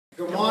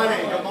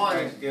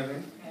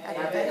Thanksgiving.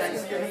 Happy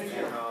Thanksgiving.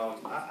 And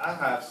I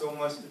have so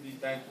much to be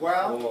thankful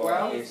for.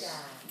 Well.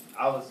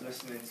 I was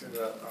listening to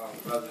the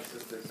brother and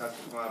sister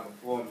testifying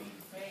before me,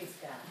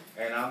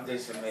 and I'm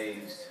just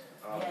amazed.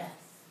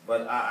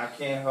 But I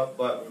can't help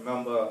but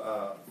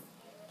remember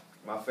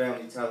my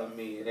family telling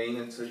me it ain't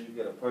until you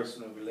get a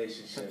personal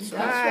relationship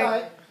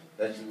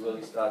that you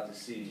really start to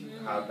see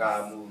how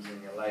God moves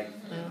in your life.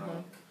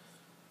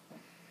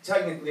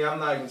 Technically, I'm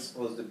not even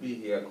supposed to be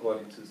here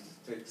according to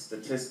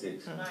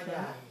statistics.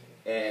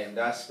 And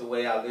that's the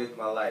way I lived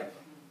my life.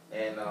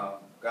 And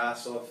God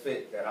saw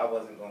fit that I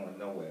wasn't going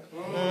nowhere.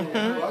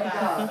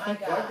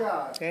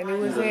 God. And it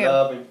was Through the him.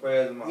 love and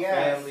prayers of my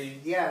family,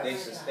 they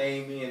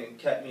sustained me and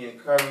kept me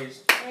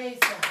encouraged.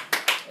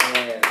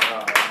 And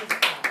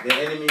the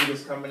enemy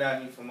was coming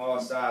at me from all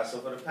sides.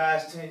 So for the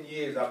past 10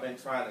 years, I've been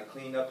trying to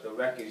clean up the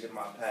wreckage of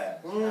my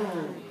past.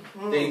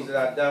 Things that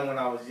I've done when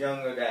I was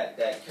younger that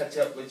catch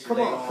up with you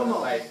later on in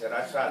life, that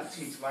I try to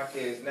teach my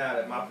kids now,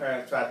 that my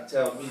parents tried to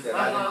tell me that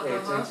I didn't pay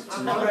attention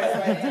to.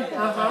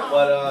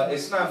 But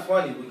it's not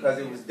funny because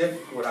it was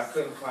difficult. I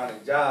couldn't find a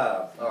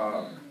job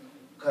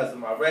because of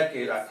my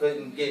record. I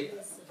couldn't get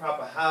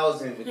proper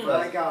housing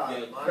because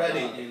your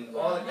credit and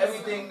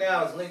everything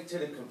now is linked to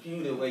the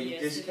computer where you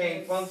just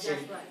can't function.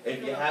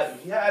 If you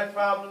had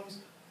problems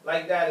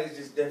like that, it's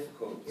just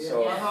difficult.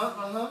 So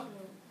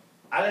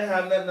I didn't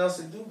have nothing else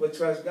to do but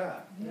trust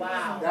God.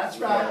 Wow. That's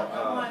right.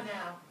 Come on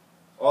now.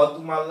 All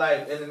through my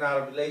life, in and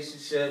out of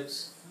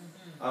relationships,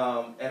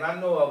 and I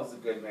know I was a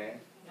good man.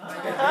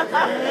 That's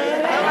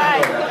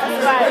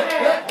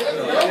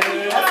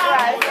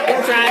right.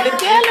 Trying to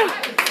tell him.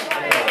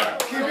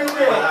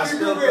 But I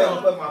still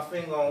couldn't put my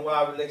finger on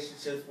why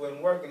relationships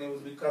weren't working. It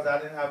was because I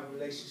didn't have a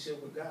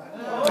relationship with God.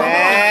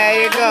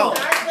 There you go.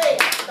 So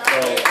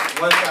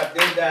once I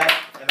did that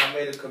and I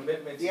made a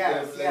commitment to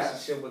get a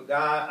relationship with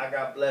God, I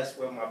got blessed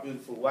with my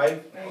beautiful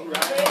wife. And I'm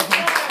not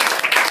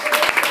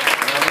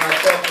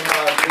talking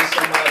about just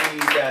somebody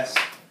that's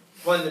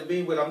fun to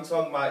be with. I'm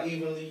talking about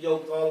evenly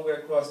yoked all the way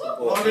across the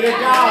board. Glory to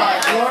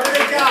God. Glory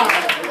to God.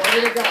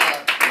 Glory to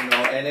God. You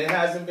know, and it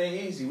hasn't been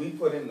easy. We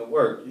put in the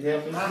work. You hear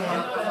me?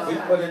 We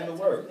put in the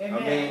work. I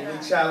mean, we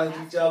challenge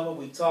each other.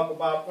 We talk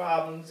about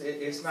problems.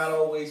 It's not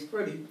always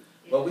pretty,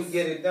 but we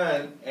get it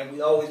done, and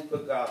we always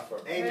put God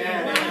first.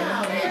 Amen.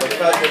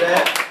 Because of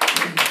that,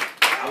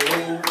 I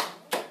moved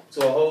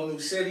to a whole new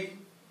city.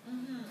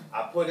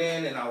 I put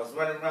in and I was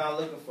running around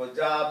looking for a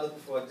job.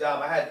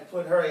 I had to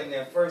put her in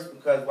there first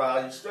because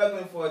while you're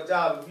struggling for a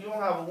job, if you don't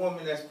have a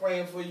woman that's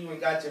praying for you and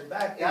got your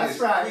back, it's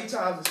 3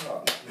 times as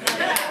hard.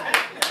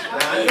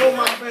 Now, I know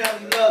my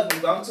family loves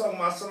me, but I'm talking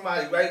about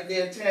somebody right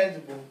there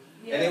tangible,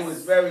 and it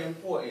was very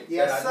important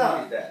that I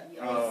needed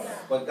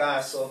that. But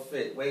God saw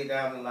fit way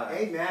down the line.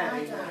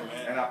 Amen.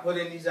 And I put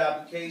in these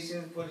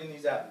applications,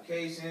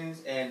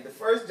 and the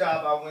first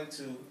job I went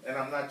to, and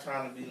I'm not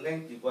trying to be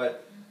lengthy,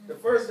 but the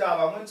first job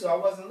I went to, I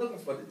wasn't looking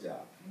for the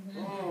job.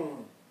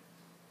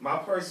 My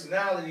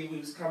personality, we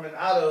was coming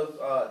out of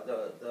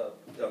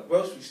the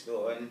grocery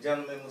store, and the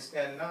gentleman was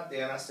standing out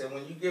there, and I said,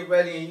 when you get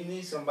ready and you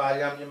need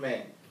somebody, I'm your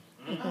man.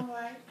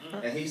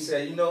 And he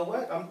said, you know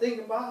what? I'm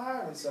thinking about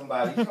hiring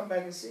somebody. Come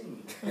back and see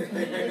me.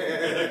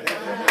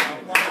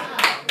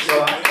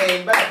 So I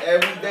came back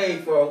every day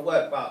for,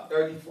 about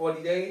 30,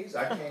 40 days?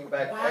 I came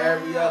back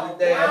every other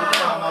day, every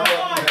time I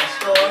walked in that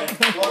store.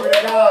 Glory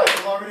to God.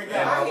 Glory to God.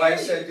 And my wife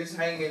said, just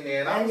hang in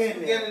there. And I was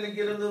beginning to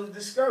get a little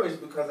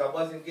discouraged because I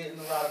wasn't getting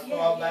a lot of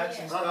callbacks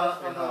and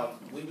stuff. And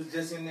we was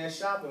just in there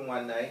shopping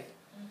one night.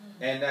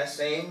 And that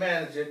same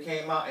manager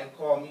came out and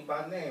called me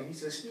by name. He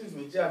said, excuse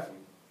me, Jeffrey.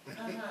 You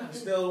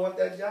still want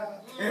that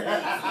job?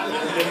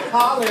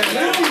 Hallelujah.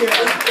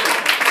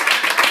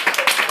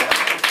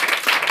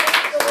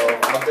 So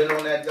I've been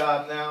on that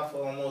job now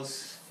for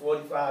almost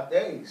 45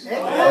 days.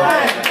 Amen.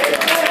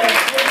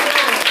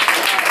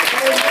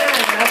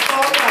 That's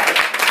all right.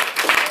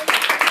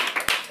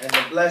 And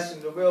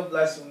the real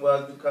blessing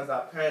was because I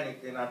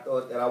panicked and I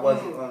thought that I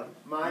wasn't going to,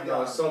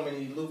 there's so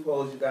many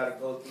loopholes you got to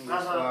go through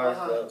as far as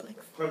the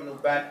criminal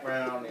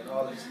background and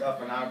all this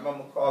stuff. And I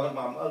remember calling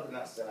my mother and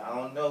I said, I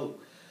don't know.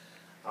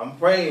 I'm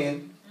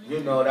praying,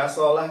 that's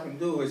all I can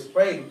do is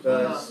pray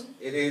because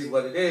it is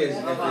what it is.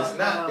 And if it's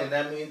not, then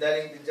that means that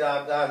ain't the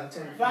job God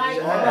intended for me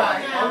to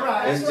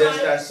have. It's just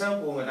that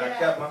simple. And I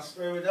kept my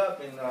spirit up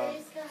and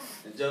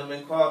the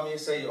gentleman called me and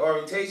said, your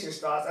orientation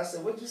starts. I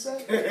said, what'd you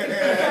say? He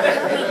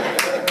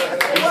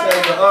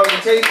said, your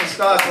orientation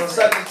starts on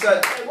such and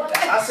such.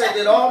 I said,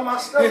 did all my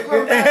stuff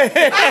come back?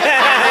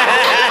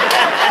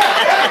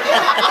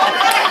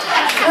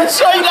 You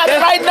sure you got the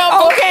right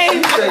number? Okay.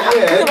 He said,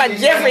 yeah. You're like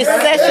Jeffrey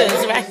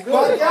Sessions, right? It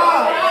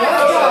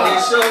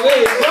sure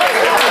is.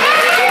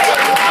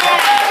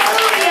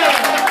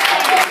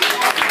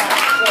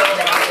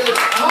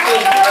 I'm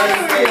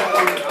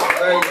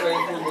very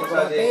grateful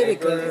because it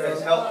really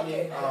has helped me.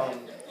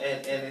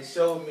 And it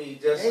showed me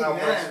just how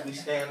much we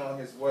stand on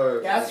His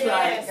word. That's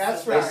right.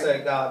 That's right. They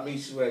said God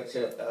meets you at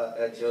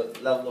your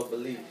level of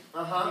belief.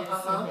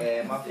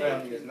 And my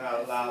family has not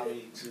allowed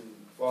me to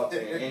falter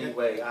in any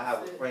way. I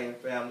have a praying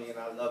family, and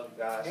I love you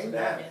guys for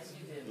that. Yes,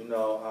 you do. You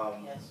know,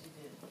 Yes, you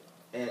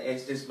do. and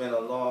it's just been a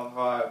long,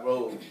 hard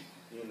road.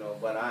 You know,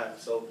 but I am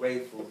so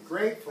grateful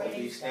to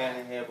be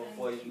standing here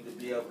before you, to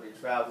be able to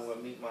travel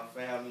and meet my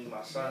family,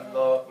 my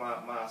son-in-law,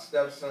 my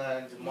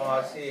stepson,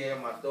 Jamal's here,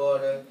 my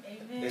daughter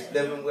is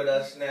living with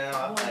us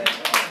now.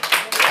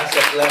 That's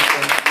a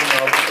blessing, you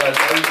know, because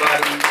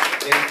everybody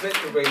is fit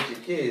to raise your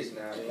kids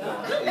now. You know,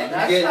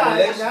 and you get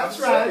relationships. I'm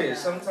serious.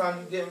 Sometimes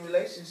you get in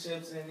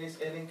relationships and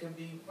it can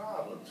be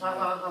problems. You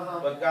know?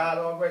 But God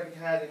already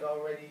had it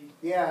already.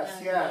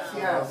 Yes. It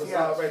was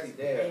already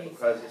there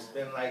because it's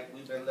been like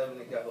we've been living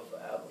together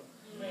forever.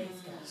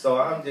 So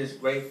I'm just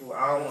grateful.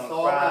 I don't want to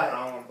cry.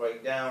 I don't want to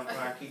break down. I'm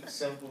trying to keep it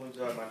simple,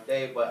 enjoy my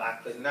day, but I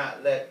could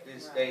not let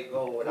this day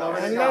go without.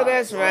 I know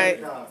that's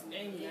right.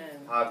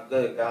 How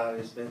good God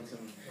has been to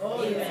me.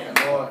 And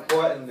more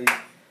importantly,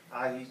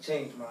 how He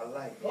changed my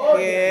life.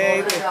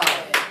 Yeah.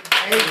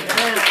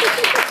 Amen.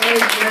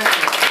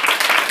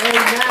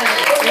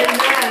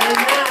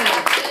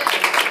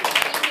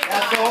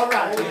 That's all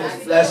right.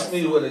 He blessed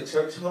me with a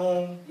church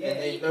home, and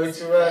they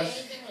nurture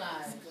us.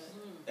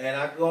 And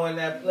I go in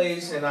that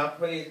place and I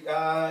praise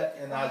God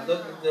and I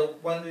look at the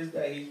wonders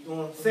that He's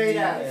doing for me. Say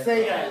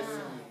that.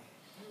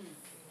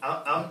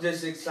 I'm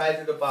just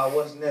excited about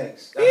what's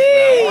next. Glory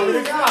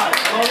to God.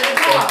 So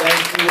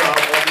thank you. I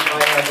hope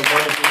everybody has a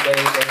wonderful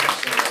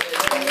day.